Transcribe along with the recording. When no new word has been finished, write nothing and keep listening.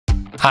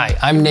Hi,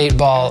 I'm Nate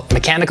Ball,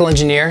 mechanical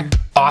engineer,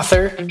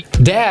 author,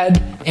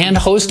 dad, and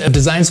host of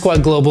Design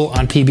Squad Global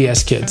on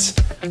PBS Kids.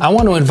 I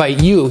want to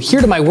invite you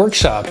here to my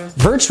workshop,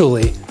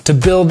 virtually, to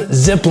build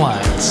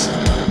ziplines.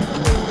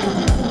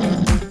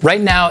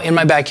 Right now in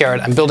my backyard,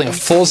 I'm building a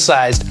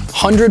full-sized,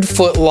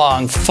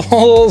 100-foot-long,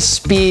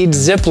 full-speed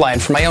zipline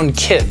for my own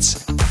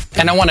kids.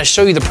 And I want to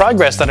show you the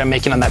progress that I'm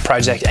making on that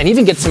project and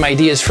even get some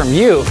ideas from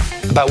you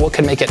about what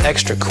can make it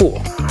extra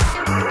cool.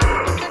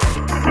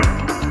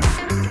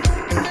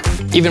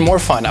 Even more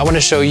fun, I want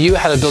to show you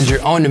how to build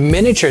your own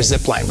miniature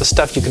zipline with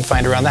stuff you can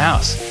find around the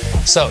house.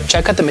 So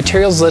check out the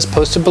materials list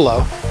posted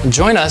below and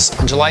join us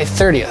on July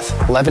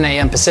 30th, 11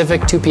 a.m.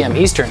 Pacific, 2 p.m.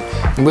 Eastern,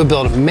 and we'll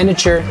build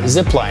miniature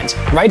ziplines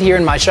right here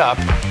in my shop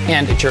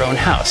and at your own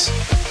house,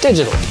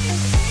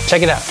 digitally.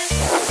 Check it out.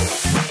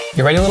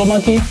 You ready, little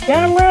monkey?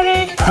 Yeah, I'm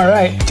ready. All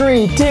right,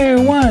 3,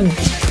 2, 1.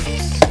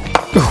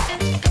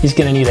 Ooh, he's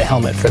gonna need a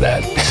helmet for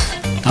that.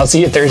 I'll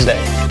see you Thursday.